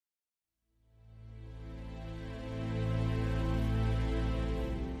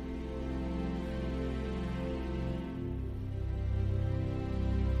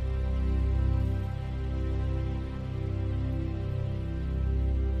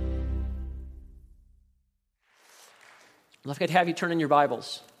If I could have you turn in your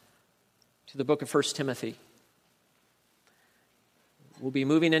Bibles to the book of 1 Timothy. We'll be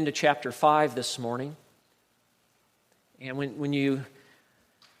moving into chapter 5 this morning. And when you,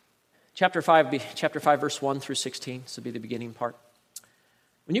 chapter 5 verse 1 through 16, this will be the beginning part.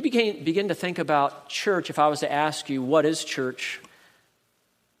 When you begin to think about church, if I was to ask you, what is church?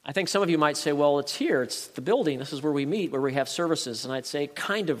 I think some of you might say, well, it's here, it's the building, this is where we meet, where we have services. And I'd say,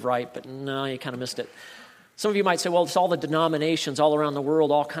 kind of right, but no, you kind of missed it. Some of you might say, well, it's all the denominations all around the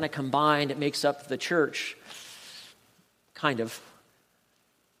world, all kind of combined, it makes up the church. Kind of.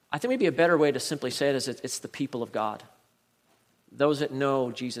 I think maybe a better way to simply say it is it's the people of God. Those that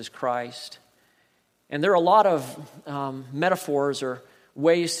know Jesus Christ. And there are a lot of metaphors or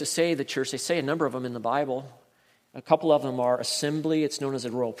ways to say the church. They say a number of them in the Bible. A couple of them are assembly. It's known as a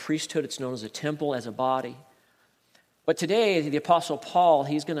royal priesthood. It's known as a temple, as a body. But today, the Apostle Paul,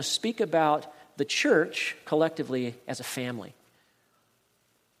 he's going to speak about the church collectively as a family.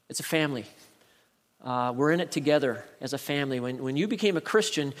 It's a family. We're in it together as a family. When you became a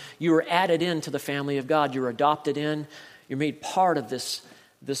Christian, you were added into the family of God. You were adopted in. You're made part of this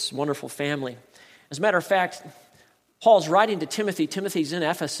wonderful family. As a matter of fact, Paul's writing to Timothy. Timothy's in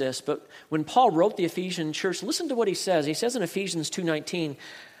Ephesus, but when Paul wrote the Ephesian church, listen to what he says. He says in Ephesians 2:19,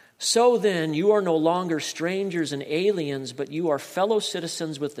 "So then you are no longer strangers and aliens, but you are fellow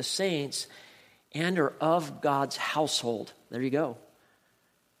citizens with the saints and are of God's household." There you go.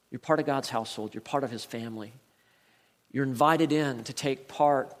 You're part of God's household. You're part of his family. You're invited in to take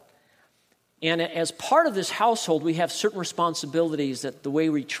part. And as part of this household, we have certain responsibilities that the way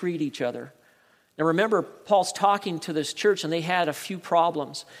we treat each other. Now remember, Paul's talking to this church, and they had a few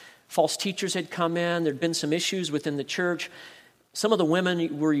problems. False teachers had come in. There'd been some issues within the church. Some of the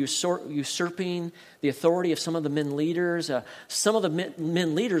women were usurping the authority of some of the men leaders. Some of the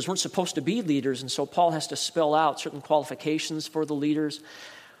men leaders weren't supposed to be leaders, and so Paul has to spell out certain qualifications for the leaders.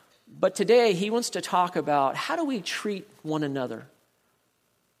 But today, he wants to talk about how do we treat one another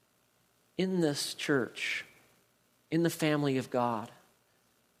in this church, in the family of God.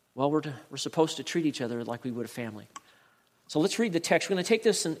 Well, we're supposed to treat each other like we would a family. So let's read the text. We're going to take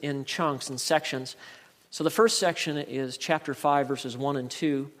this in chunks and sections. So the first section is chapter 5, verses 1 and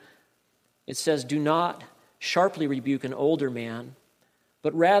 2. It says, "Do not sharply rebuke an older man,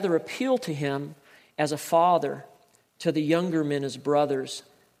 but rather appeal to him as a father, to the younger men as brothers,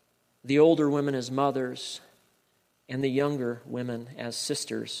 the older women as mothers, and the younger women as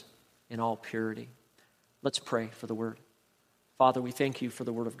sisters in all purity." Let's pray for the word. Father, we thank you for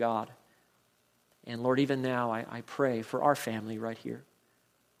the word of God. And Lord, even now I pray for our family right here,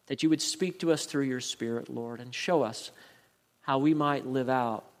 that you would speak to us through your Spirit, Lord, and show us how we might live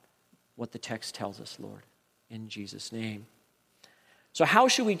out what the text tells us, Lord, in Jesus' name. So how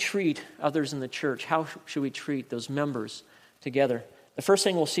should we treat others in the church? How should we treat those members together? The first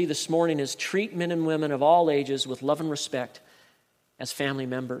thing we'll see this morning is treat men and women of all ages with love and respect as family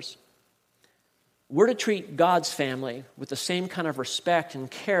members. We're to treat God's family with the same kind of respect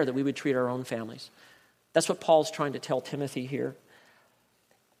and care that we would treat our own families. That's what Paul's trying to tell Timothy here.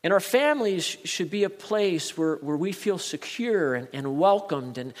 And our families should be a place where we feel secure and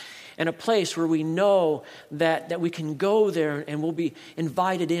welcomed, and a place where we know that we can go there and we'll be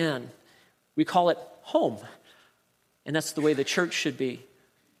invited in. We call it home. And that's the way the church should be.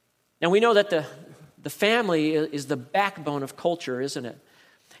 Now we know that the family is the backbone of culture, isn't it?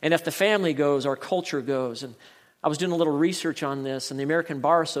 And if the family goes, our culture goes. And I was doing a little research on this, and the American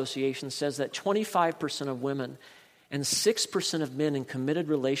Bar Association says that 25% of women and 6% of men in committed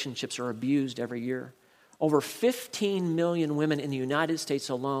relationships are abused every year. Over 15 million women in the United States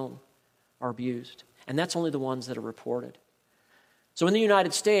alone are abused. And that's only the ones that are reported. So in the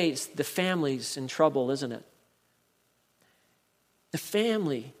United States, the family's in trouble, isn't it? The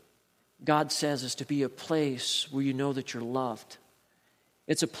family, God says, is to be a place where you know that you're loved.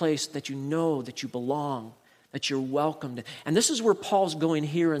 It's a place that you know that you belong, that you're welcomed. And this is where Paul's going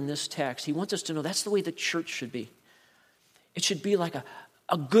here in this text. He wants us to know that's the way the church should be. It should be like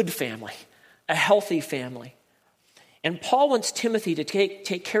a good family, a healthy family. And Paul wants Timothy to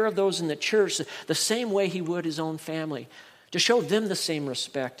take care of those in the church the same way he would his own family, to show them the same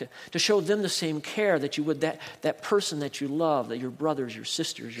respect, to show them the same care that you would that person that you love, that your brothers, your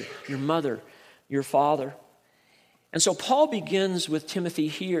sisters, your mother, your father. And so Paul begins with Timothy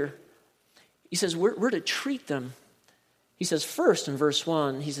here. He says we're to treat them. He says first in verse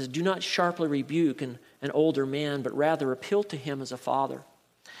 1, he says, "Do not sharply rebuke an older man, but rather appeal to him as a father."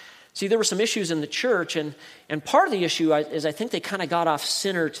 See, there were some issues in the church, and part of the issue is I think they kind of got off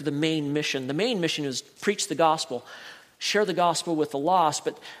center to the main mission. The main mission is preach the gospel, share the gospel with the lost,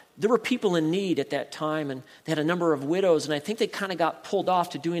 but there were people in need at that time, and they had a number of widows, and I think they kind of got pulled off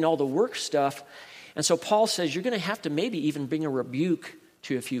to doing all the work stuff. And so Paul says, you're going to have to maybe even bring a rebuke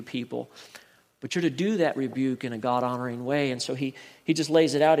to a few people, but you're to do that rebuke in a God-honoring way. And so he just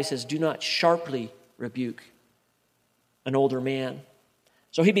lays it out. He says, do not sharply rebuke an older man.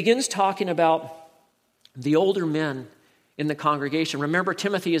 So he begins talking about the older men in the congregation. Remember,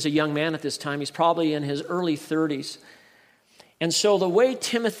 Timothy is a young man at this time. He's probably in his early 30s. And so the way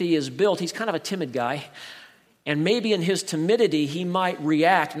Timothy is built, he's kind of a timid guy. And maybe in his timidity, he might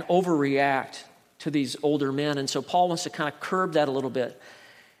react and overreact to these older men. And so Paul wants to kind of curb that a little bit.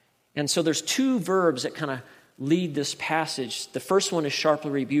 And so there's two verbs that kind of lead this passage. The first one is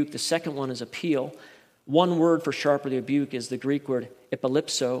sharply rebuke. The second one is appeal. One word for sharply rebuke is the Greek word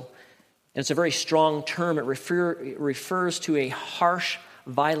epilepso. And it's a very strong term. It refers to a harsh,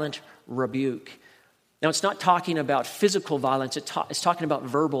 violent rebuke. Now, it's not talking about physical violence. It's talking about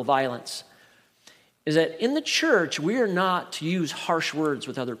verbal violence. Is that in the church, we are not to use harsh words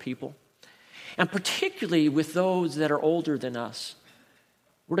with other people. And particularly with those that are older than us.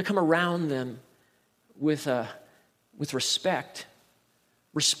 We're to come around them with respect.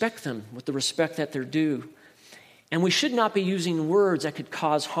 Respect them with the respect that they're due. And we should not be using words that could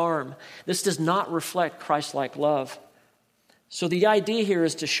cause harm. This does not reflect Christ-like love. So the idea here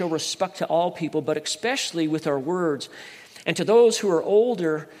is to show respect to all people, but especially with our words. And to those who are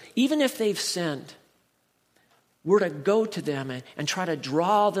older, even if they've sinned, we're to go to them and try to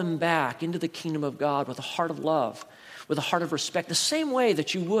draw them back into the kingdom of God with a heart of love, with a heart of respect, the same way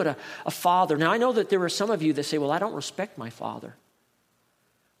that you would a father. Now, I know that there are some of you that say, well, I don't respect my father.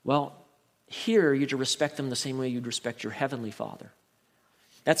 Well, here you're to respect them the same way you'd respect your heavenly Father.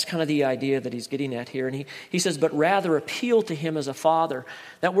 That's kind of the idea that he's getting at here. And he says, but rather appeal to him as a father.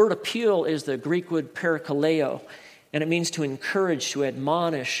 That word appeal is the Greek word parakaleo, and it means to encourage, to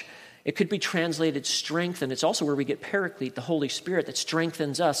admonish. It could be translated strengthen. It's also where we get paraclete, the Holy Spirit that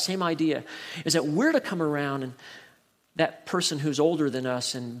strengthens us. Same idea, is that we're to come around and that person who's older than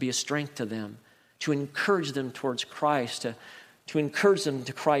us and be a strength to them, to encourage them towards Christ, to encourage them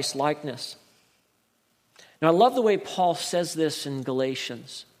to Christ's likeness. Now, I love the way Paul says this in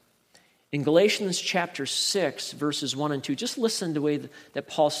Galatians. In Galatians chapter 6, verses 1 and 2, just listen to the way that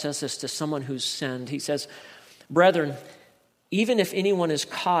Paul says this to someone who's sinned. He says, brethren, even if anyone is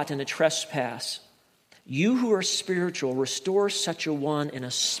caught in a trespass, you who are spiritual, restore such a one in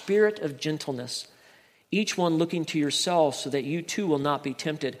a spirit of gentleness, each one looking to yourself so that you too will not be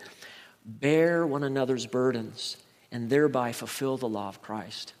tempted. Bear one another's burdens and thereby fulfill the law of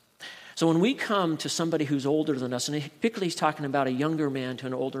Christ. So when we come to somebody who's older than us, and particularly he's talking about a younger man to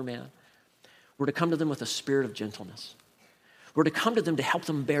an older man, we're to come to them with a spirit of gentleness. We're to come to them to help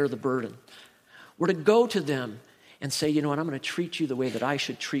them bear the burden. We're to go to them and say, you know what, I'm going to treat you the way that I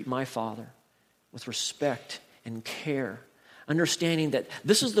should treat my father, with respect and care, understanding that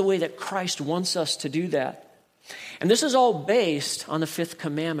this is the way that Christ wants us to do that. And this is all based on the fifth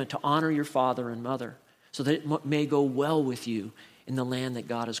commandment, to honor your father and mother, so that it may go well with you in the land that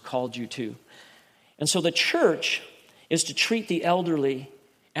God has called you to. And so the church is to treat the elderly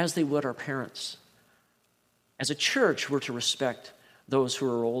as they would our parents. As a church, we're to respect those who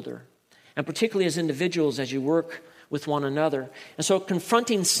are older. And particularly as individuals, as you work with one another. And so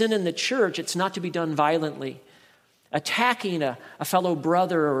confronting sin in the church, it's not to be done violently. Attacking a fellow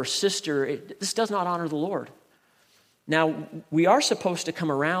brother or sister, this does not honor the Lord. Now, we are supposed to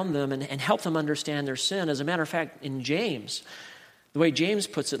come around them and help them understand their sin. As a matter of fact, in James, the way James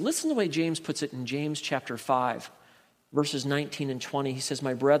puts it, listen to the way James puts it in James chapter 5, verses 19 and 20. He says,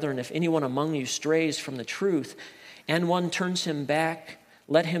 my brethren, if anyone among you strays from the truth and one turns him back,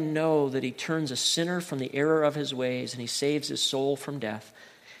 let him know that he turns a sinner from the error of his ways and he saves his soul from death,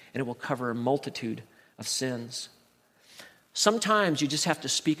 and it will cover a multitude of sins. Sometimes you just have to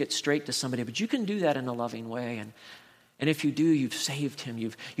speak it straight to somebody, but you can do that in a loving way. And if you do, you've saved him.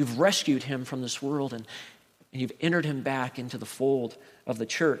 You've rescued him from this world, and you've entered him back into the fold of the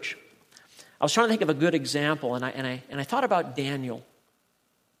church. I was trying to think of a good example, and I thought about Daniel.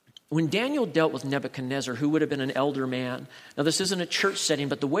 When Daniel dealt with Nebuchadnezzar, who would have been an elder man, now this isn't a church setting,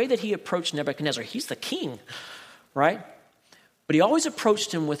 but the way that he approached Nebuchadnezzar, he's the king, right? But he always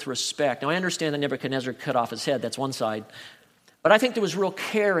approached him with respect. Now I understand that Nebuchadnezzar cut off his head, that's one side. But I think there was real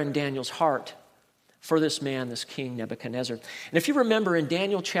care in Daniel's heart for this man, this king Nebuchadnezzar. And if you remember in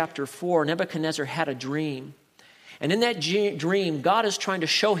Daniel chapter 4, Nebuchadnezzar had a dream. And in that dream, God is trying to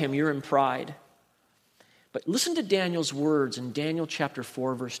show him you're in pride. But listen to Daniel's words in Daniel chapter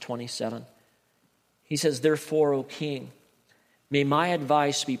 4, verse 27. He says, therefore, O king, May my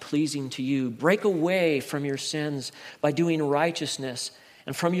advice be pleasing to you. Break away from your sins by doing righteousness,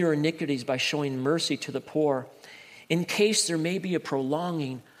 and from your iniquities by showing mercy to the poor, in case there may be a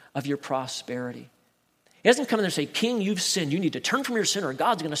prolonging of your prosperity. He doesn't come in there and say, King, you've sinned. You need to turn from your sin or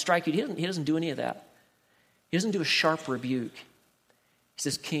God's going to strike you. He doesn't do any of that. He doesn't do a sharp rebuke. He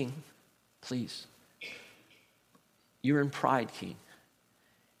says, King, please. You're in pride, King.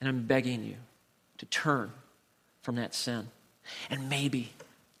 And I'm begging you to turn from that sin. And maybe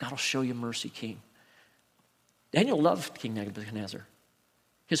God will show you mercy, King. Daniel loved King Nebuchadnezzar.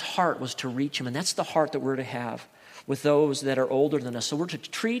 His heart was to reach him, and that's the heart that we're to have with those that are older than us. So we're to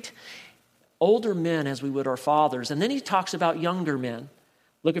treat older men as we would our fathers. And then he talks about younger men.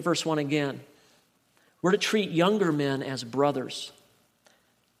 Look at verse 1 again. We're to treat younger men as brothers.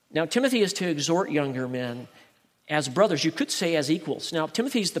 Now, Timothy is to exhort younger men as brothers. You could say as equals. Now,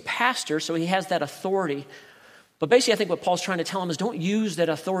 Timothy's the pastor, so he has that authority. But basically, I think what Paul's trying to tell him is don't use that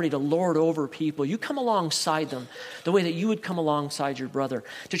authority to lord over people. You come alongside them the way that you would come alongside your brother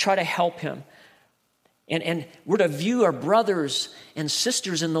to try to help him. And we're to view our brothers and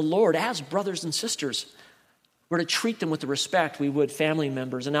sisters in the Lord as brothers and sisters. We're to treat them with the respect we would family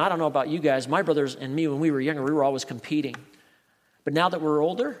members. And I don't know about you guys, my brothers and me, when we were younger, we were always competing. But now that we're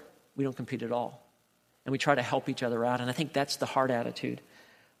older, we don't compete at all. And we try to help each other out. And I think that's the heart attitude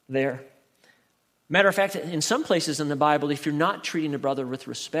there. Matter of fact, in some places in the Bible, if you're not treating a brother with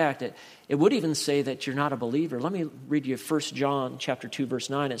respect, it would even say that you're not a believer. Let me read you 1 John chapter 2, verse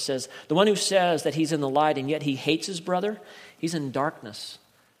 9. It says, the one who says that he's in the light and yet he hates his brother, he's in darkness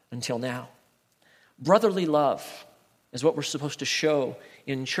until now. Brotherly love is what we're supposed to show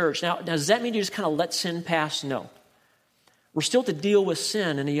in church. Now, does that mean you just kind of let sin pass? No. We're still to deal with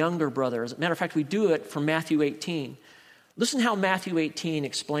sin in a younger brother. As a matter of fact, we do it from Matthew 18. Listen how Matthew 18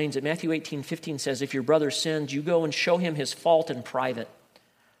 explains it. Matthew 18:15 says, if your brother sins, you go and show him his fault in private.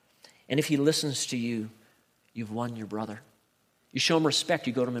 And if he listens to you, you've won your brother. You show him respect,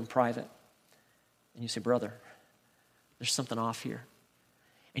 you go to him in private. And you say, brother, there's something off here.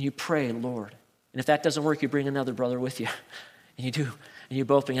 And you pray, Lord. And if that doesn't work, you bring another brother with you. And you do. And you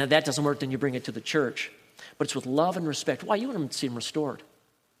both bring it. If that doesn't work, then you bring it to the church. But it's with love and respect. Why? You want to see him restored.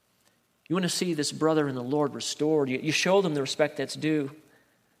 You want to see this brother in the Lord restored. You show them the respect that's due.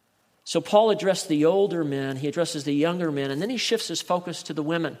 So Paul addressed the older men. He addresses the younger men. And then he shifts his focus to the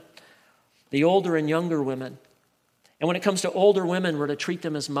women, the older and younger women. And when it comes to older women, we're to treat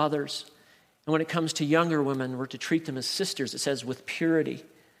them as mothers. And when it comes to younger women, we're to treat them as sisters. It says with purity.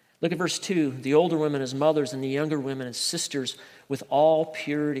 Look at verse 2. The older women as mothers and the younger women as sisters with all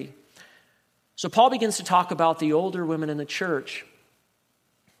purity. So Paul begins to talk about the older women in the church.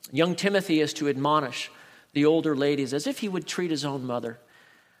 Young Timothy is to admonish the older ladies as if he would treat his own mother.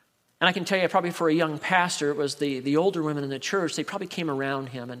 And I can tell you, probably for a young pastor, it was the older women in the church, they probably came around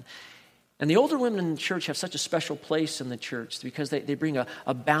him. And the older women in the church have such a special place in the church because they bring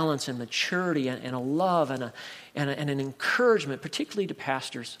a balance and maturity and a love and an encouragement, particularly to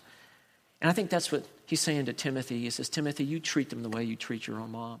pastors. And I think that's what he's saying to Timothy. He says, Timothy, you treat them the way you treat your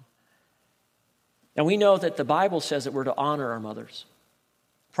own mom. Now we know that the Bible says that we're to honor our mothers.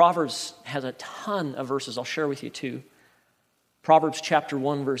 Proverbs has a ton of verses. I'll share with you two. Proverbs chapter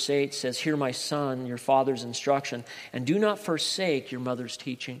 1, verse 8 says, hear, my son, your father's instruction, and do not forsake your mother's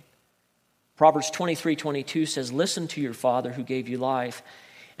teaching. Proverbs 23:22 says, listen to your father who gave you life,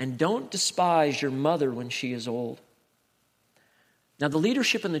 and don't despise your mother when she is old. Now, the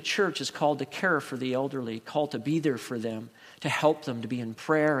leadership in the church is called to care for the elderly, called to be there for them, to help them, to be in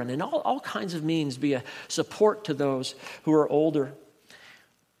prayer, and in all kinds of means, be a support to those who are older.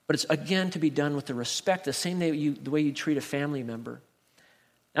 But it's, again, to be done with the respect, the same way the way you treat a family member.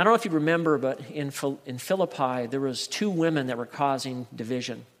 Now, I don't know if you remember, but in Philippi, there was two women that were causing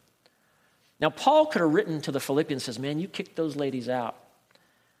division. Now, Paul could have written to the Philippians and says, man, you kicked those ladies out.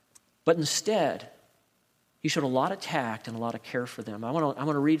 But instead, he showed a lot of tact and a lot of care for them. I want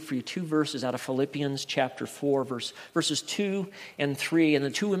to read for you two verses out of Philippians chapter 4, verses 2 and 3. And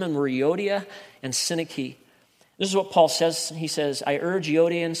the two women were Euodia and Syntyche. This is what Paul says. He says, I urge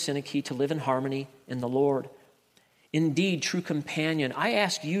Euodia and Syntyche to live in harmony in the Lord. Indeed, true companion, I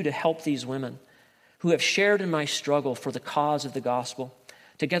ask you to help these women who have shared in my struggle for the cause of the gospel,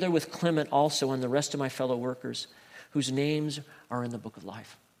 together with Clement also and the rest of my fellow workers, whose names are in the book of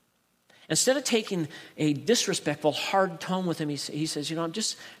life. Instead of taking a disrespectful, hard tone with him, he says,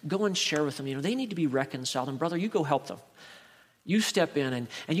 just go and share with them. They need to be reconciled. And brother, you go help them. You step in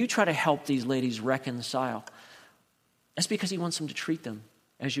and you try to help these ladies reconcile. That's because he wants them to treat them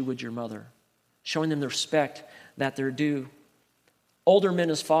as you would your mother, showing them the respect that they're due. Older men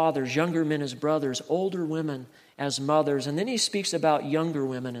as fathers, younger men as brothers, older women as mothers. And then he speaks about younger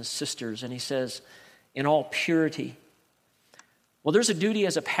women as sisters, and he says, in all purity. Well, there's a duty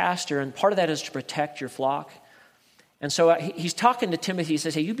as a pastor, and part of that is to protect your flock. And so he's talking to Timothy. He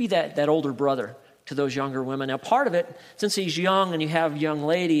says, hey, you be that older brother to those younger women. Now, part of it, since he's young and you have young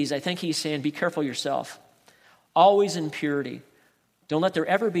ladies, I think he's saying, be careful yourself. Always in purity. Don't let there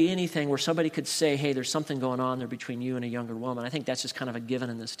ever be anything where somebody could say, hey, there's something going on there between you and a younger woman. I think that's just kind of a given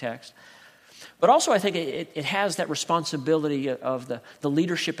in this text. But also I think it has that responsibility of the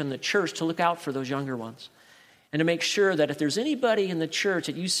leadership in the church to look out for those younger ones. And to make sure that if there's anybody in the church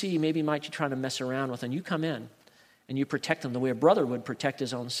that you see maybe might you try to mess around with, and you come in and you protect them the way a brother would protect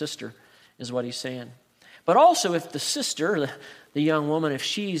his own sister, is what he's saying. But also if the sister, the young woman, if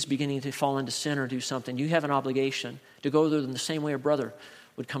she's beginning to fall into sin or do something, you have an obligation to go to them the same way a brother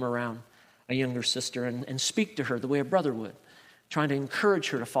would come around a younger sister and speak to her the way a brother would, trying to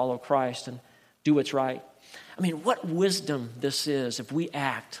encourage her to follow Christ and do what's right. I mean, what wisdom this is if we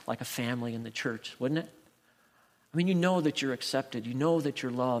act like a family in the church, wouldn't it? I mean, you know that you're accepted, you know that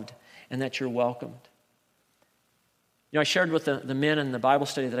you're loved, and that you're welcomed. You know, I shared with the men in the Bible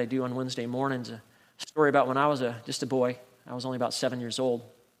study that I do on Wednesday mornings a story about when I was just a boy. I was only about 7 years old.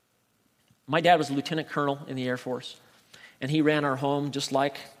 My dad was a lieutenant colonel in the Air Force, and he ran our home just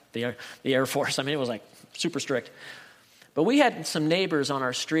like the Air Force. I mean, it was like super strict. But we had some neighbors on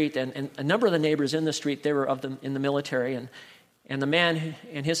our street, and a number of the neighbors in the street, they were in the military, and the man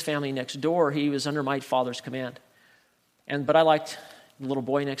and his family next door, he was under my father's command. But I liked the little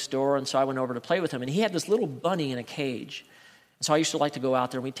boy next door, and so I went over to play with him, and he had this little bunny in a cage. And so I used to like to go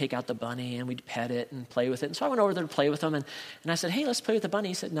out there, and we'd take out the bunny, and we'd pet it and play with it. And so I went over there to play with him, and I said, hey, let's play with the bunny.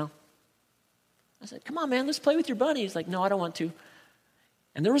 He said, no. I said, come on, man, let's play with your bunny. He's like, no, I don't want to.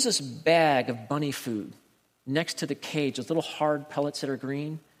 And there was this bag of bunny food next to the cage, those little hard pellets that are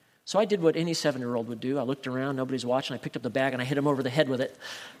green. So I did what any 7-year-old would do. I looked around, nobody's watching. I picked up the bag, and I hit him over the head with it.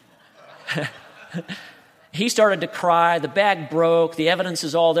 He started to cry. The bag broke. The evidence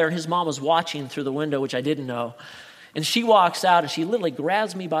is all there. And his mom was watching through the window, which I didn't know. And she walks out, and she literally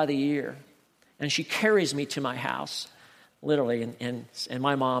grabs me by the ear, and she carries me to my house, literally. And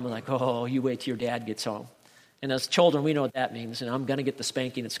my mom was like, oh, you wait till your dad gets home. And as children, we know what that means. And I'm going to get the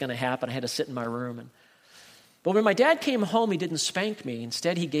spanking. It's going to happen. I had to sit in my room. But when my dad came home, he didn't spank me.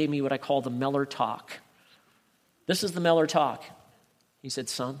 Instead, he gave me what I call the Meller talk. This is the Meller talk. He said,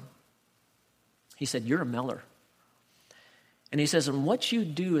 son, he said, you're a Meller. And he says, and what you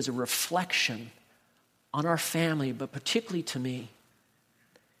do is a reflection on our family, but particularly to me.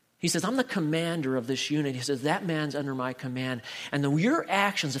 He says, I'm the commander of this unit. He says, that man's under my command. And your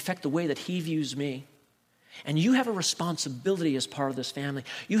actions affect the way that he views me. And you have a responsibility as part of this family.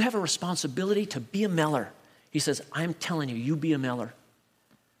 You have a responsibility to be a Meller. He says, I'm telling you, you be a Meller.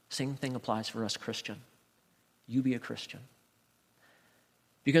 Same thing applies for us Christian. You be a Christian.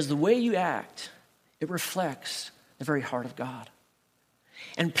 Because the way you act, it reflects the very heart of God.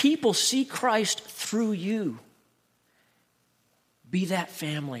 And people see Christ through you. Be that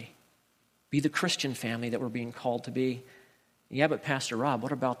family. Be the Christian family that we're being called to be. Yeah, but Pastor Rob,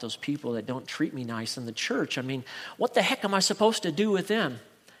 what about those people that don't treat me nice in the church? I mean, what the heck am I supposed to do with them?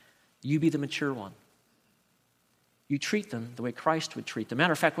 You be the mature one. You treat them the way Christ would treat them.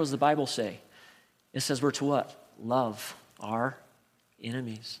 Matter of fact, what does the Bible say? It says we're to what? Love our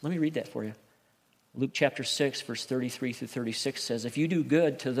enemies. Let me read that for you. Luke chapter 6, verse 33 through 36 says, if you do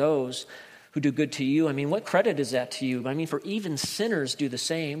good to those who do good to you, I mean, what credit is that to you? I mean, for even sinners do the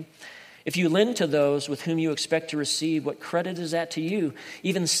same. If you lend to those with whom you expect to receive, what credit is that to you?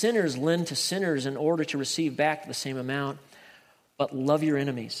 Even sinners lend to sinners in order to receive back the same amount. But love your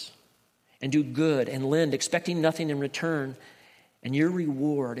enemies and do good and lend, expecting nothing in return. And your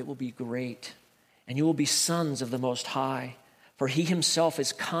reward, it will be great. And you will be sons of the Most High. For he himself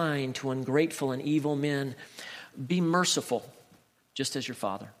is kind to ungrateful and evil men. Be merciful, just as your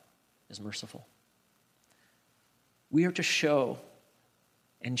Father is merciful. We are to show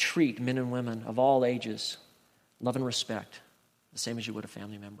and treat men and women of all ages, love and respect, the same as you would a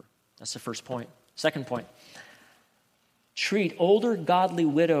family member. That's the first point. Second point, treat older godly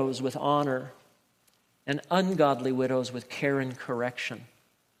widows with honor and ungodly widows with care and correction.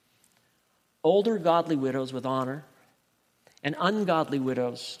 Older godly widows with honor and ungodly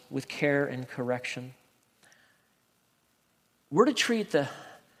widows with care and correction. We're to treat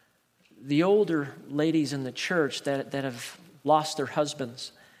the older ladies in the church that have lost their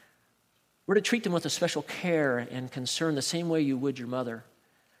husbands. We're to treat them with a special care and concern the same way you would your mother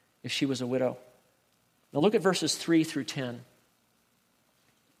if she was a widow. Now look at verses 3 through 10.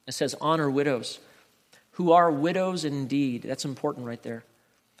 It says, honor widows who are widows indeed. That's important right there.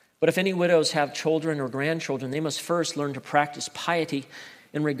 But if any widows have children or grandchildren, they must first learn to practice piety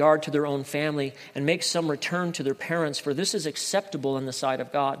in regard to their own family and make some return to their parents, for this is acceptable in the sight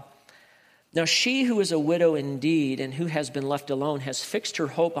of God. Now she who is a widow indeed and who has been left alone has fixed her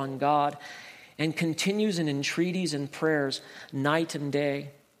hope on God and continues in entreaties and prayers night and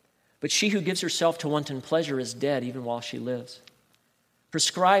day. But she who gives herself to wanton pleasure is dead even while she lives.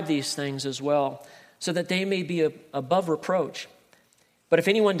 Prescribe these things as well, so that they may be above reproach. But if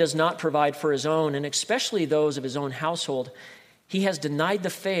anyone does not provide for his own, and especially those of his own household, he has denied the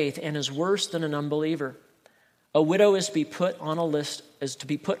faith and is worse than an unbeliever. A widow is to be put on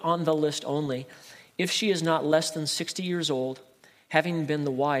the list only if she is not less than 60 years old, having been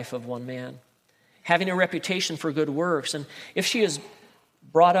the wife of one man, having a reputation for good works, and if she has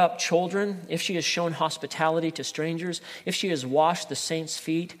brought up children, if she has shown hospitality to strangers, if she has washed the saints'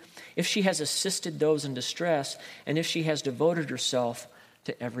 feet, if she has assisted those in distress, and if she has devoted herself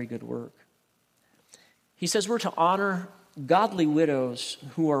to every good work. He says we're to honor godly widows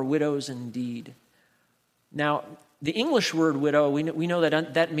who are widows indeed. Now, the English word widow, we know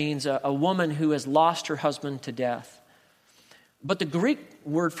that means a woman who has lost her husband to death. But the Greek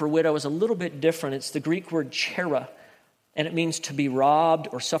word for widow is a little bit different. It's the Greek word chera, and it means to be robbed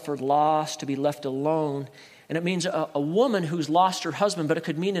or suffered loss, to be left alone. And it means a woman who's lost her husband, but it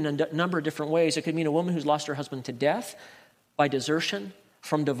could mean in a number of different ways. It could mean a woman who's lost her husband to death, by desertion,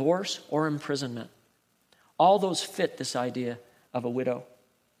 from divorce, or imprisonment. All those fit this idea of a widow.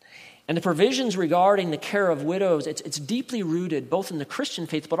 And the provisions regarding the care of widows, it's deeply rooted both in the Christian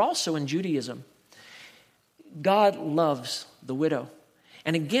faith, but also in Judaism. God loves the widow.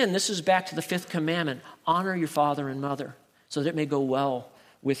 And again, this is back to the fifth commandment, honor your father and mother, so that it may go well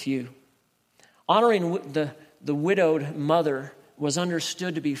with you. Honoring the widowed mother was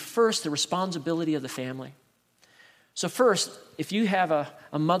understood to be first the responsibility of the family. So first, if you have a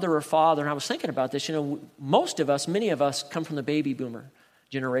mother or father, and I was thinking about this, many of us come from the baby boomer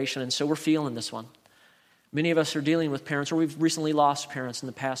generation, and so we're feeling this one. Many of us are dealing with parents, or we've recently lost parents in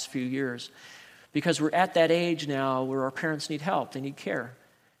the past few years, because we're at that age now where our parents need help, they need care.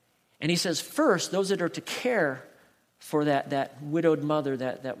 And he says, first, those that are to care for that widowed mother,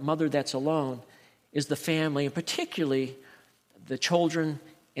 that mother that's alone, is the family, and particularly the children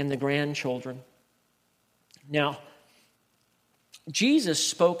and the grandchildren. Now, Jesus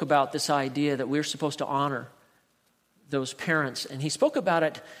spoke about this idea that we're supposed to honor those parents, and he spoke about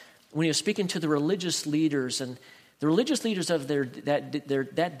it when he was speaking to the religious leaders. And the religious leaders of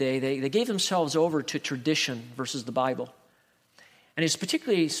that day, they gave themselves over to tradition versus the Bible. And he's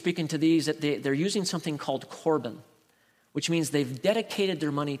particularly speaking to these that they're using something called korban, which means they've dedicated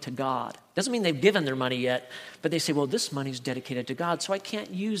their money to God. Doesn't mean they've given their money yet, but they say, well, this money's dedicated to God, so I can't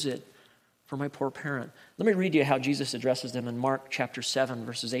use it for my poor parent. Let me read you how Jesus addresses them in Mark chapter 7,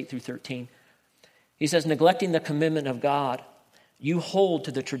 verses 8 through 13. He says, neglecting the commandment of God, you hold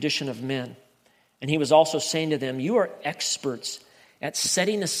to the tradition of men. And he was also saying to them, you are experts at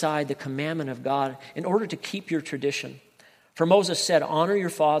setting aside the commandment of God in order to keep your tradition. For Moses said, honor your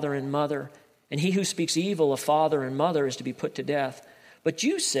father and mother, and he who speaks evil of father and mother is to be put to death. But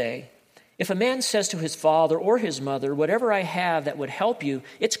you say, if a man says to his father or his mother, whatever I have that would help you,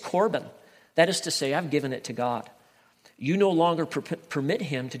 it's korban. That is to say, I've given it to God. You no longer permit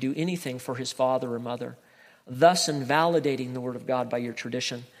him to do anything for his father or mother, thus invalidating the word of God by your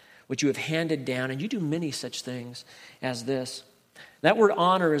tradition, which you have handed down, and you do many such things as this. That word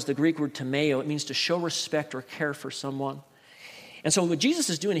honor is the Greek word timeo. It means to show respect or care for someone. And so what Jesus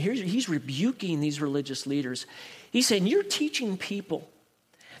is doing here, he's rebuking these religious leaders. He's saying, you're teaching people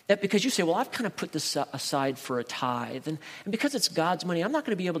that because you say, well, I've kind of put this aside for a tithe, and because it's God's money, I'm not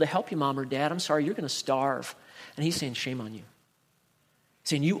going to be able to help you, Mom or Dad. I'm sorry, you're going to starve. And he's saying, shame on you. He's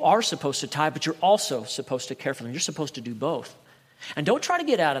saying you are supposed to tithe, but you're also supposed to care for them. You're supposed to do both. And don't try to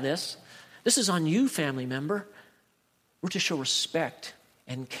get out of this. This is on you, family member. We're to show respect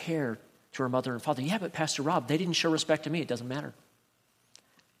and care to our mother and father. Yeah, but Pastor Rob, they didn't show respect to me. It doesn't matter.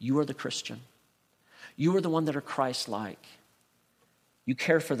 You are the Christian. You are the one that are Christ-like. You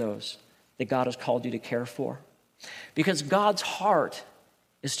care for those that God has called you to care for. Because God's heart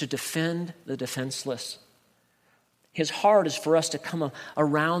is to defend the defenseless. His heart is for us to come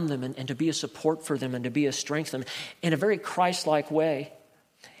around them and to be a support for them and to be a strength for them in a very Christ-like way.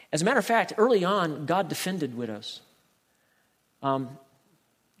 As a matter of fact, early on, God defended widows. The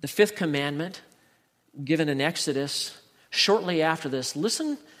fifth commandment given in Exodus, shortly after this,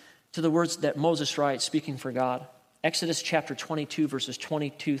 listen to the words that Moses writes, speaking for God. Exodus chapter 22, verses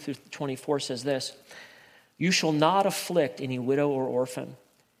 22 through 24 says this, you shall not afflict any widow or orphan.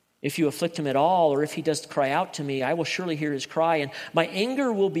 If you afflict him at all, or if he does cry out to me, I will surely hear his cry, and my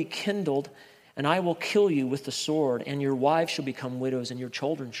anger will be kindled, and I will kill you with the sword, and your wives shall become widows, and your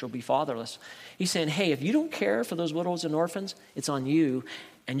children shall be fatherless. He's saying, hey, if you don't care for those widows and orphans, it's on you,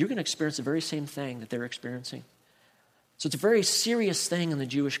 and you're going to experience the very same thing that they're experiencing. So it's a very serious thing in the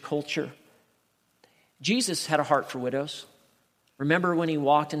Jewish culture. Jesus had a heart for widows. Remember when he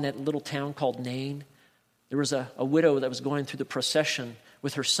walked in that little town called Nain? There was a widow that was going through the procession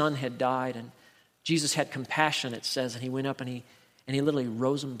with her son had died, and Jesus had compassion, it says, and he went up and he literally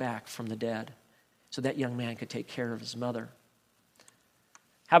rose him back from the dead so that young man could take care of his mother.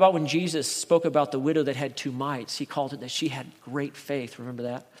 How about when Jesus spoke about the widow that had 2 mites? He called it that she had great faith. Remember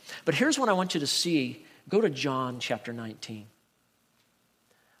that? But here's what I want you to see. Go to John chapter 19.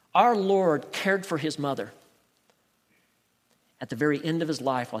 Our Lord cared for his mother at the very end of his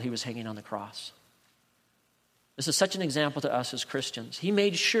life while he was hanging on the cross. This is such an example to us as Christians. He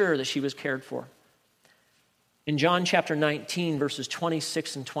made sure that she was cared for. In John chapter 19, verses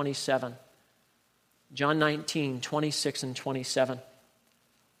 26 and 27, John 19, 26 and 27,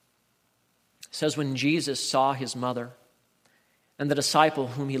 says, when Jesus saw his mother and the disciple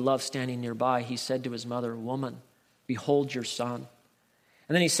whom he loved standing nearby, he said to his mother, woman, behold your son.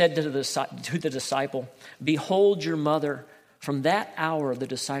 And then he said to the disciple, behold your mother. From that hour, the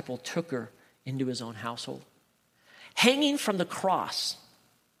disciple took her into his own household. Hanging from the cross,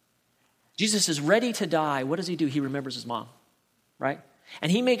 Jesus is ready to die. What does he do? He remembers his mom, right?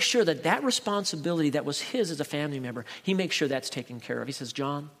 And he makes sure that that responsibility that was his as a family member, he makes sure that's taken care of. He says,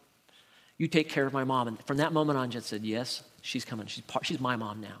 John, you take care of my mom. And from that moment on, John said, yes, she's coming. She's my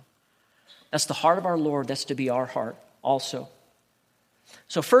mom now. That's the heart of our Lord. That's to be our heart also.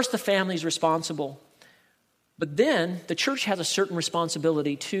 So first, the family's responsible. But then the church has a certain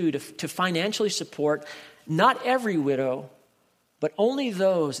responsibility too to financially support not every widow, but only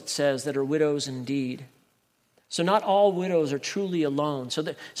those, it says, that are widows indeed. So not all widows are truly alone.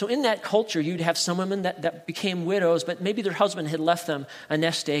 So in that culture, you'd have some women that became widows, but maybe their husband had left them a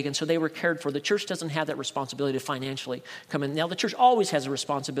nest egg, and so they were cared for. The church doesn't have that responsibility to financially come in. Now, the church always has a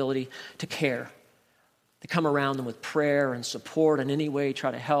responsibility to care, to come around them with prayer and support in any way,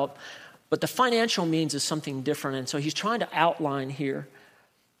 try to help. But the financial means is something different, and so he's trying to outline here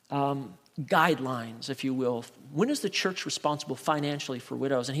guidelines, if you will. When is the church responsible financially for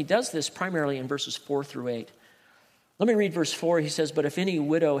widows? And he does this primarily in verses 4 through 8. Let me read verse 4. He says, but if any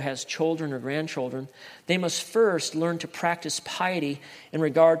widow has children or grandchildren, they must first learn to practice piety in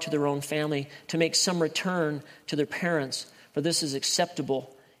regard to their own family, to make some return to their parents, for this is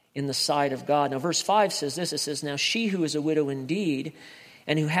acceptable in the sight of God. Now, verse 5 says this. It says, now she who is a widow indeed,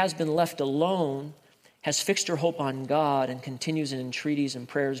 and who has been left alone, has fixed her hope on God and continues in entreaties and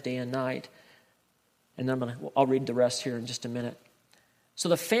prayers day and night. And I'll read the rest here in just a minute. So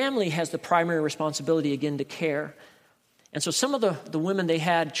the family has the primary responsibility, again, to care. And so some of the women, they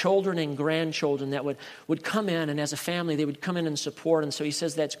had children and grandchildren that would come in, and as a family, they would come in and support. And so he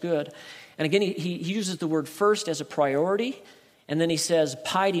says that's good. And again, he uses the word first as a priority. And then he says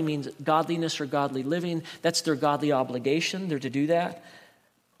piety means godliness or godly living. That's their godly obligation. They're to do that.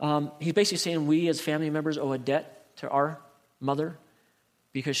 He's basically saying we as family members owe a debt to our mother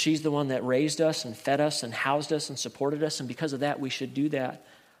because she's the one that raised us and fed us and housed us and supported us. And because of that, we should do that.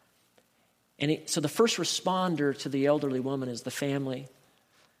 And so the first responder to the elderly woman is the family.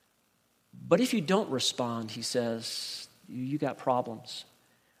 But if you don't respond, he says, you got problems.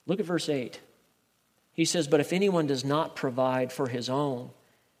 Look at verse 8. He says, but if anyone does not provide for his own,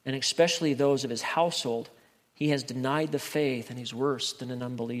 and especially those of his household, he has denied the faith, and he's worse than an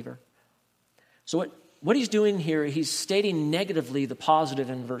unbeliever. So what he's doing here, he's stating negatively the positive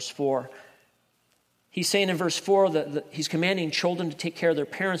in verse 4. He's saying in verse 4 that he's commanding children to take care of their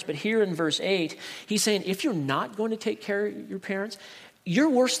parents. But here in verse 8, he's saying if you're not going to take care of your parents, you're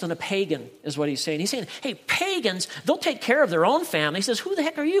worse than a pagan, is what he's saying. He's saying, hey, pagans, they'll take care of their own family. He says, who the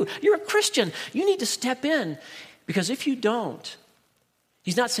heck are you? You're a Christian. You need to step in. Because if you don't,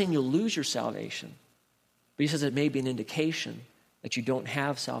 he's not saying you'll lose your salvation. But he says it may be an indication that you don't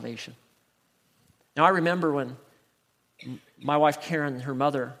have salvation. Now, I remember when my wife Karen, her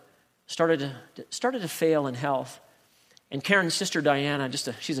mother, started to fail in health. And Karen's sister Diana,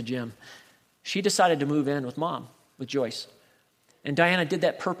 she's a gem, she decided to move in with Mom, with Joyce. And Diana did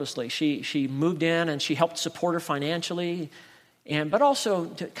that purposely. She moved in and she helped support her financially, but also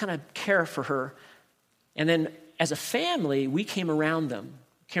to kind of care for her. And then as a family, we came around them.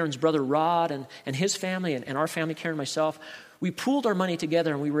 Karen's brother Rod and his family and our family, Karen and myself, we pooled our money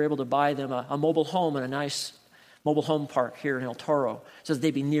together and we were able to buy them a mobile home in a nice mobile home park here in El Toro so that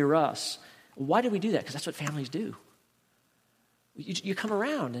they'd be near us. Why did we do that? Because that's what families do. You come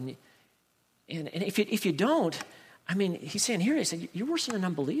around, and if you don't, I mean, he's saying here, he said, you're worse than an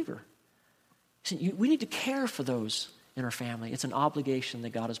unbeliever. He said, we need to care for those in our family. It's an obligation that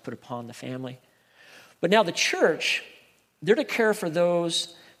God has put upon the family. But now the church, they're to care for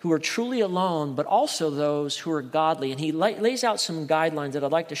those who are truly alone, but also those who are godly. And he lays out some guidelines that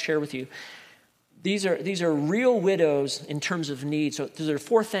I'd like to share with you. These are real widows in terms of need. So there are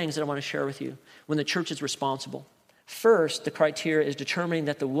 4 things that I want to share with you when the church is responsible. First, the criteria is determining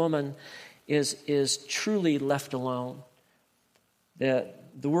that the woman is truly left alone. The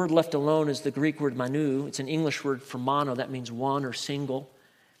word left alone is the Greek word manu. It's an English word for mono. That means one or single.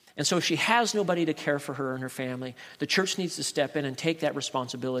 And so if she has nobody to care for her and her family, the church needs to step in and take that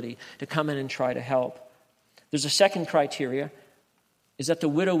responsibility to come in and try to help. There's a second criteria, is that the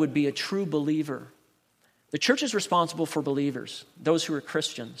widow would be a true believer. The church is responsible for believers, those who are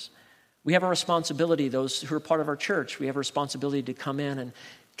Christians. We have a responsibility, those who are part of our church, we have a responsibility to come in and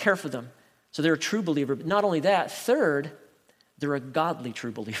care for them. So they're a true believer. But not only that, third, they're a godly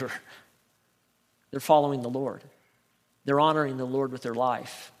true believer. They're following the Lord. They're honoring the Lord with their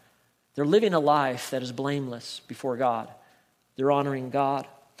life. They're living a life that is blameless before God. They're honoring God.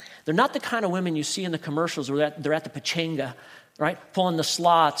 They're not the kind of women you see in the commercials where they're at the pachanga, right? Pulling the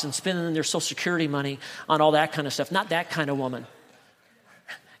slots and spending their Social Security money on all that kind of stuff. Not that kind of woman.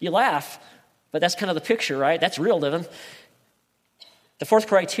 You laugh, but that's kind of the picture, right? That's real living. The fourth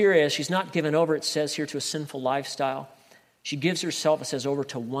criteria is she's not given over, it says here, to a sinful lifestyle. She gives herself, it says, over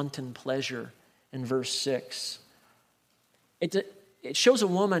to wanton pleasure in verse 6. It shows a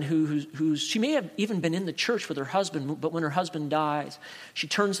woman who she may have even been in the church with her husband, but when her husband dies, she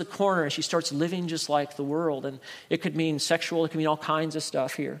turns the corner and she starts living just like the world. And it could mean sexual, it could mean all kinds of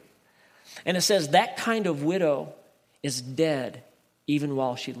stuff here. And it says that kind of widow is dead even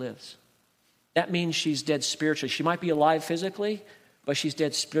while she lives. That means she's dead spiritually. She might be alive physically, but she's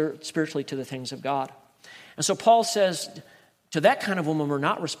dead spiritually to the things of God. And so Paul says, to that kind of woman, we're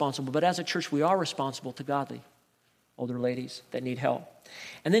not responsible, but as a church, we are responsible to godly older ladies that need help.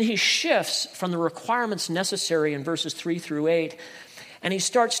 And then he shifts from the requirements necessary in verses 3 through 8, and he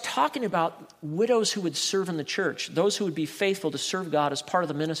starts talking about widows who would serve in the church, those who would be faithful to serve God as part of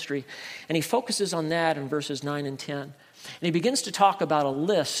the ministry. And he focuses on that in verses 9 and 10. And he begins to talk about a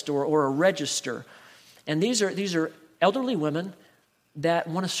list or a register. And these are elderly women that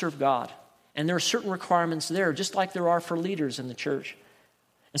want to serve God. And there are certain requirements there, just like there are for leaders in the church.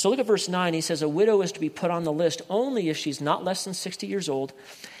 And so look at verse 9. He says, a widow is to be put on the list only if she's not less than 60 years old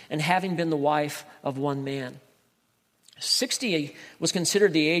and having been the wife of one man. 60 was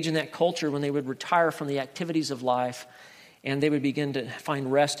considered the age in that culture when they would retire from the activities of life and they would begin to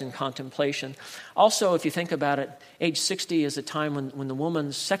find rest in contemplation. Also, if you think about it, age 60 is a time when the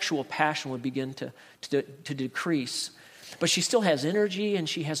woman's sexual passion would begin to decrease. But she still has energy and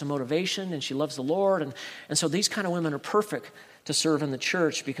she has a motivation and she loves the Lord. And so these kind of women are perfect to serve in the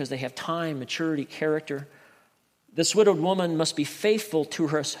church because they have time, maturity, character. This widowed woman must be faithful to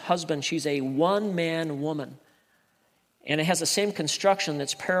her husband. She's a one-man woman. And it has the same construction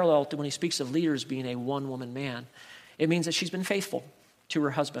that's parallel to when he speaks of leaders being a one-woman man. It means that she's been faithful to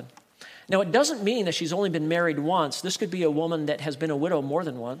her husband. Now, it doesn't mean that she's only been married once. This could be a woman that has been a widow more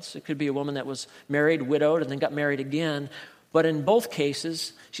than once. It could be a woman that was married, widowed, and then got married again. But in both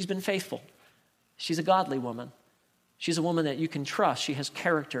cases, she's been faithful. She's a godly woman. She's a woman that you can trust. She has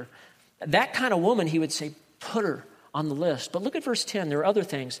character. That kind of woman, he would say, put her on the list. But look at verse 10. There are other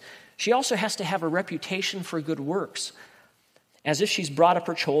things. She also has to have a reputation for good works. As if she's brought up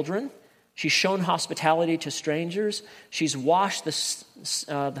her children, she's shown hospitality to strangers, she's washed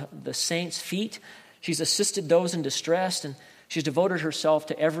the saints' feet, she's assisted those in distress, and she's devoted herself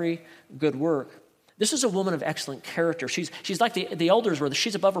to every good work. This is a woman of excellent character. She's like the elders were.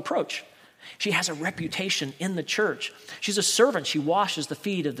 She's above reproach. She has a reputation in the church. She's a servant. She washes the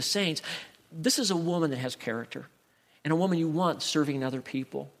feet of the saints. This is a woman that has character and a woman you want serving other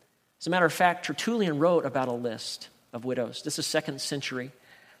people. As a matter of fact, Tertullian wrote about a list of widows. This is 2nd century.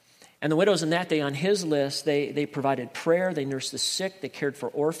 And the widows in that day on his list, they provided prayer, they nursed the sick, they cared for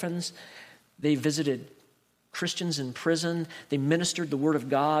orphans, they visited Christians in prison, they ministered the word of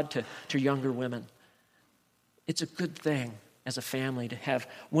God to younger women. It's a good thing as a family to have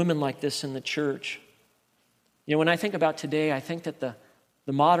women like this in the church. You know, when I think about today, I think that the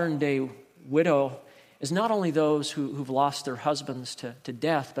modern day widow is not only those who've lost their husbands to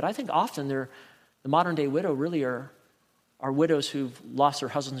death, but I think often the modern day widow really are widows who've lost their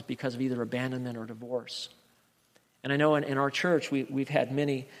husbands because of either abandonment or divorce. And I know in our church, we've had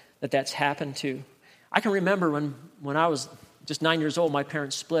many that's happened to. I can remember when I was just 9 years old, my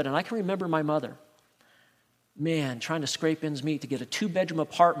parents split, and I can remember my mother. man, trying to scrape ends meet to get a 2-bedroom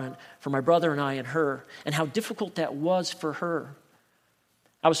apartment for my brother and I and her, and how difficult that was for her.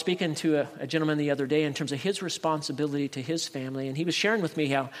 I was speaking to a gentleman the other day in terms of his responsibility to his family, and he was sharing with me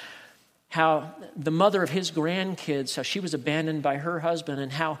how the mother of his grandkids, how she was abandoned by her husband,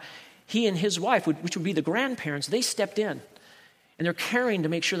 and how he and his wife, which would be the grandparents, they stepped in. And they're caring to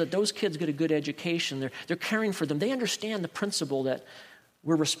make sure that those kids get a good education. They're caring for them. They understand the principle that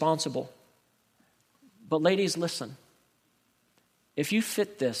we're responsible. But ladies, listen. If you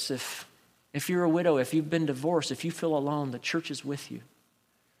fit this, if you're a widow, if you've been divorced, if you feel alone, the church is with you.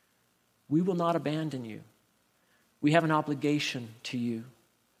 We will not abandon you. We have an obligation to you.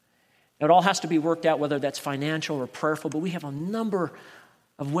 It all has to be worked out, whether that's financial or prayerful, but we have a number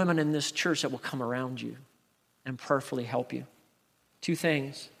of women in this church that will come around you and prayerfully help you. 2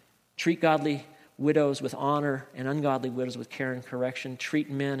 things. Treat godly widows with honor and ungodly widows with care and correction. Treat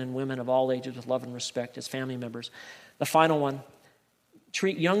men and women of all ages with love and respect as family members. The final one,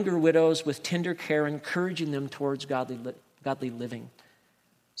 treat younger widows with tender care, encouraging them towards godly living.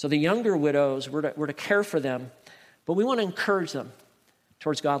 So the younger widows, we're to care for them, but we want to encourage them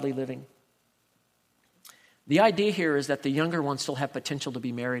towards godly living. The idea here is that the younger ones still have potential to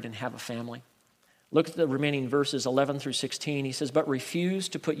be married and have a family. Look at the remaining verses, 11 through 16. He says, "But refuse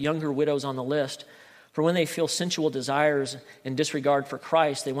to put younger widows on the list, for when they feel sensual desires and disregard for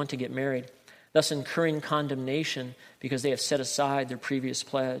Christ, they want to get married, thus incurring condemnation because they have set aside their previous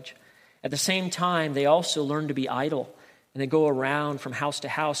pledge. At the same time, they also learn to be idle, and they go around from house to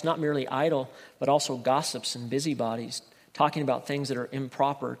house, not merely idle, but also gossips and busybodies, talking about things that are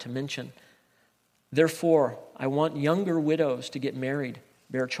improper to mention. Therefore, I want younger widows to get married,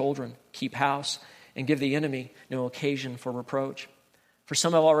 bear children, keep house, and give the enemy no occasion for reproach. For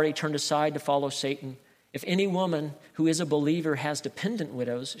some have already turned aside to follow Satan. If any woman who is a believer has dependent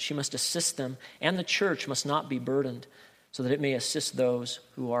widows, she must assist them, and the church must not be burdened, so that it may assist those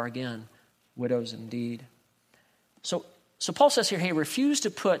who are, again, widows indeed." So Paul says here, hey, refuse to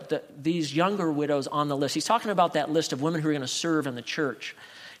put these younger widows on the list. He's talking about that list of women who are going to serve in the church.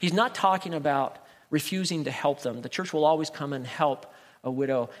 He's not talking about refusing to help them. The church will always come and help a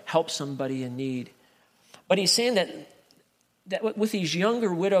widow, help somebody in need. But he's saying that with these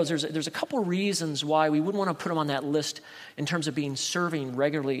younger widows, there's a couple reasons why we wouldn't want to put them on that list in terms of serving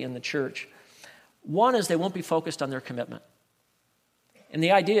regularly in the church. One is they won't be focused on their commitment. And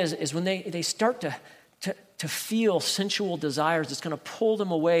the idea is when they start to feel sensual desires, it's going to pull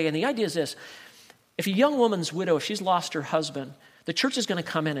them away. And the idea is this: if a young woman's widow, if she's lost her husband, the church is going to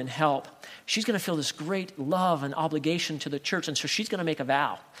come in and help. She's going to feel this great love and obligation to the church. And so she's going to make a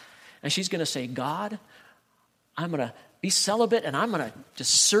vow. And she's going to say, God, I'm going to be celibate and I'm going to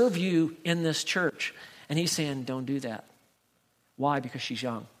just serve you in this church. And he's saying, don't do that. Why? Because she's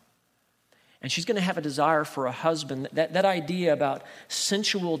young. And she's going to have a desire for a husband. That idea about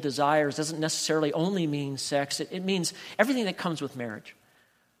sensual desires doesn't necessarily only mean sex. It means everything that comes with marriage.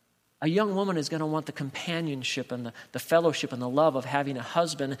 A young woman is going to want the companionship and the fellowship and the love of having a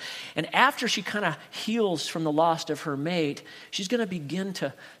husband. And after she kind of heals from the loss of her mate, she's going to begin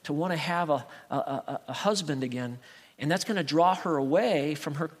to want to have a husband again. And that's going to draw her away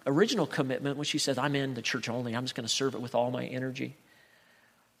from her original commitment when she says, I'm in the church only. I'm just going to serve it with all my energy.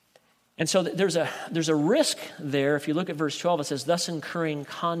 And so there's a risk there. If you look at verse 12, it says, thus incurring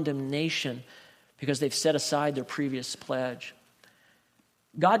condemnation because they've set aside their previous pledge.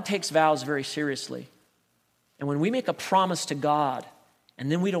 God takes vows very seriously. And when we make a promise to God and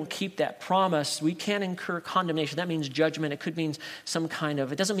then we don't keep that promise, we can incur condemnation. That means judgment. It could mean some kind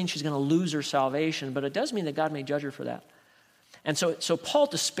of, it doesn't mean she's going to lose her salvation, but it does mean that God may judge her for that. And so Paul,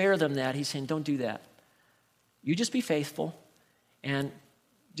 to spare them that, he's saying, don't do that. You just be faithful and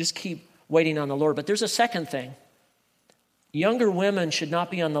just keep waiting on the Lord. But there's a second thing. Younger women should not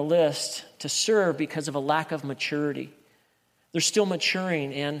be on the list to serve because of a lack of maturity. They're still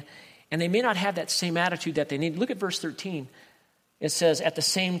maturing, and they may not have that same attitude that they need. Look at verse 13. It says, at the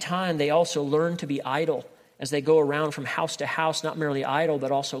same time, they also learn to be idle as they go around from house to house, not merely idle,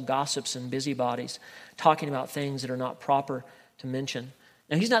 but also gossips and busybodies, talking about things that are not proper to mention.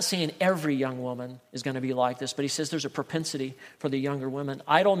 Now, he's not saying every young woman is going to be like this, but he says there's a propensity for the younger women.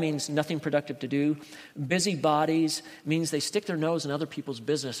 Idle means nothing productive to do. Busybodies means they stick their nose in other people's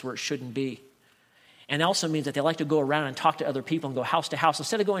business where it shouldn't be. And it also means that they like to go around and talk to other people and go house to house.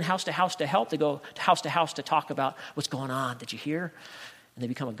 Instead of going house to help, they go house to talk about what's going on. Did you hear? And they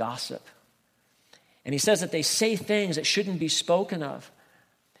become a gossip. And he says that they say things that shouldn't be spoken of.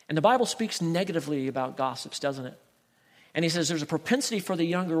 And the Bible speaks negatively about gossips, doesn't it? And he says there's a propensity for the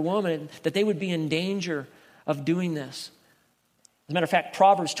younger woman that they would be in danger of doing this. As a matter of fact,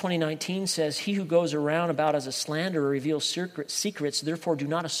 Proverbs 20:19 says, "He who goes around about as a slanderer reveals secrets, therefore do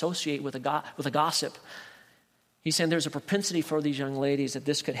not associate with a gossip." He's saying there's a propensity for these young ladies that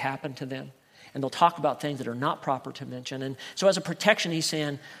this could happen to them. And they'll talk about things that are not proper to mention. And so as a protection, he's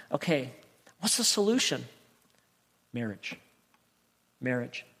saying, okay, what's the solution? Marriage.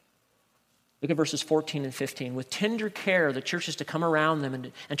 Marriage. Look at verses 14 and 15. With tender care, the church is to come around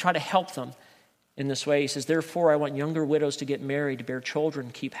them and try to help them in this way. He says, "Therefore, I want younger widows to get married, to bear children,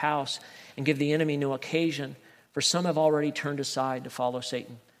 keep house, and give the enemy no occasion, for some have already turned aside to follow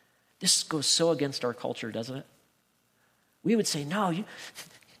Satan." This goes so against our culture, doesn't it? We would say, no,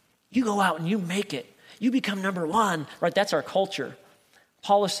 you go out and you make it. You become number one, right? That's our culture.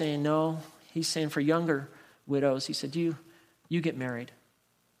 Paul is saying, no. He's saying for younger widows, he said, you get married.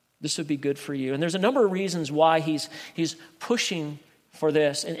 This would be good for you. And there's a number of reasons why he's pushing for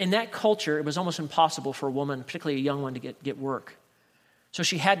this. And in that culture, it was almost impossible for a woman, particularly a young one, to get work. So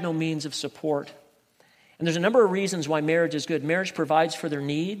she had no means of support. And there's a number of reasons why marriage is good. Marriage provides for their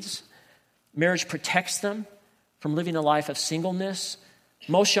needs. Marriage protects them from living a life of singleness.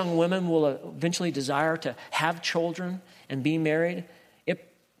 Most young women will eventually desire to have children and be married.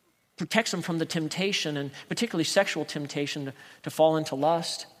 It protects them from the temptation, and particularly sexual temptation, to fall into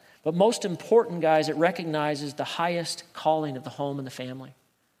lust. But most important, guys, it recognizes the highest calling of the home and the family.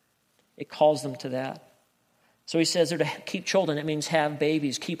 It calls them to that. So he says they're to keep children. It means have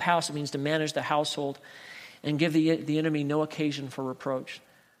babies. Keep house. It means to manage the household and give the enemy no occasion for reproach.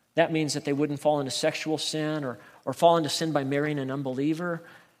 That means that they wouldn't fall into sexual sin or fall into sin by marrying an unbeliever,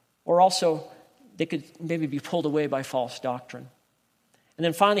 or also they could maybe be pulled away by false doctrine. And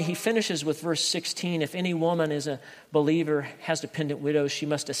then finally, he finishes with verse 16, "If any woman is a believer, has dependent widows, she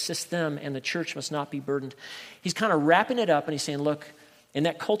must assist them, and the church must not be burdened." He's kind of wrapping it up, and he's saying, look, in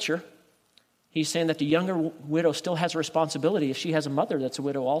that culture, he's saying that the younger widow still has a responsibility if she has a mother that's a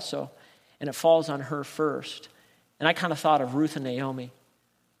widow also, and it falls on her first. And I kind of thought of Ruth and Naomi,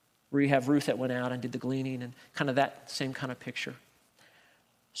 where you have Ruth that went out and did the gleaning, and kind of that same kind of picture.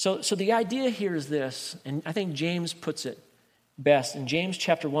 So the idea here is this, and I think James puts it best. In James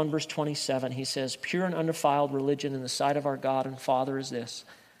chapter 1, verse 27, he says, "Pure and undefiled religion in the sight of our God and Father is this,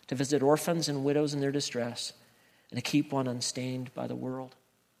 to visit orphans and widows in their distress, and to keep one unstained by the world."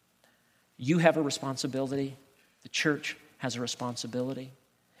 You have a responsibility. The church has a responsibility.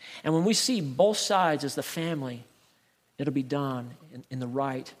 And when we see both sides as the family, it'll be done in the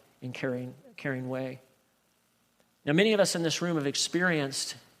right and caring way. Now, many of us in this room have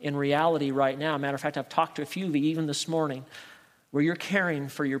experienced in reality right now, matter of fact, I've talked to a few of you even this morning, where you're caring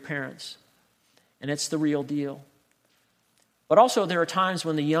for your parents, and it's the real deal. But also there are times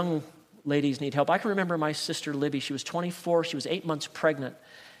when the young ladies need help. I can remember my sister Libby. She was 24. She was 8 months pregnant,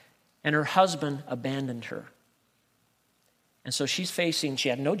 and her husband abandoned her. And so she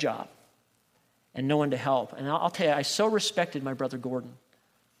had no job and no one to help. And I'll tell you, I so respected my brother Gordon.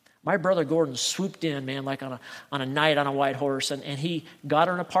 My brother Gordon swooped in, man, like on a night on a white horse, and he got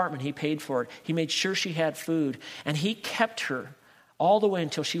her an apartment. He paid for it. He made sure she had food, and he kept her all the way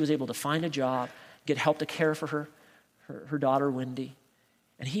until she was able to find a job, get help to care for her daughter, Wendy.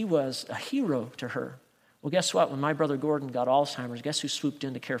 And he was a hero to her. Well, guess what? When my brother Gordon got Alzheimer's, guess who swooped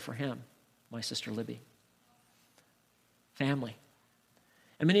in to care for him? My sister Libby. Family.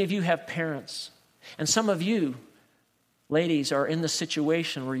 And many of you have parents. And some of you, ladies, are in the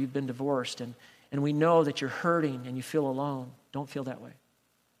situation where you've been divorced, and we know that you're hurting and you feel alone. Don't feel that way.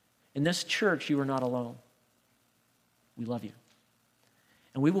 In this church, you are not alone. We love you.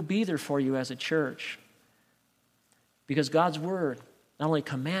 And we will be there for you as a church, because God's word not only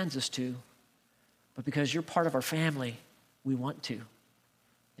commands us to, but because you're part of our family, we want to.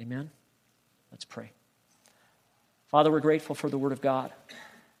 Amen? Let's pray. Father, we're grateful for the word of God.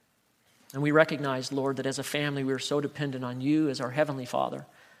 And we recognize, Lord, that as a family, we are so dependent on you as our Heavenly Father,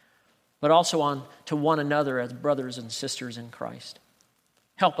 but also on to one another as brothers and sisters in Christ.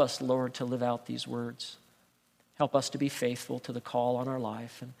 Help us, Lord, to live out these words. Help us to be faithful to the call on our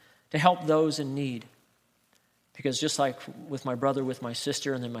life and to help those in need. Because just like with my brother, with my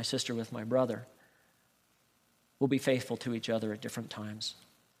sister, and then my sister with my brother, we'll be faithful to each other at different times.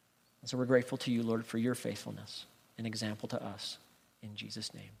 And so we're grateful to you, Lord, for your faithfulness, an example to us. In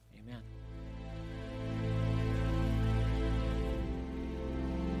Jesus' name, amen.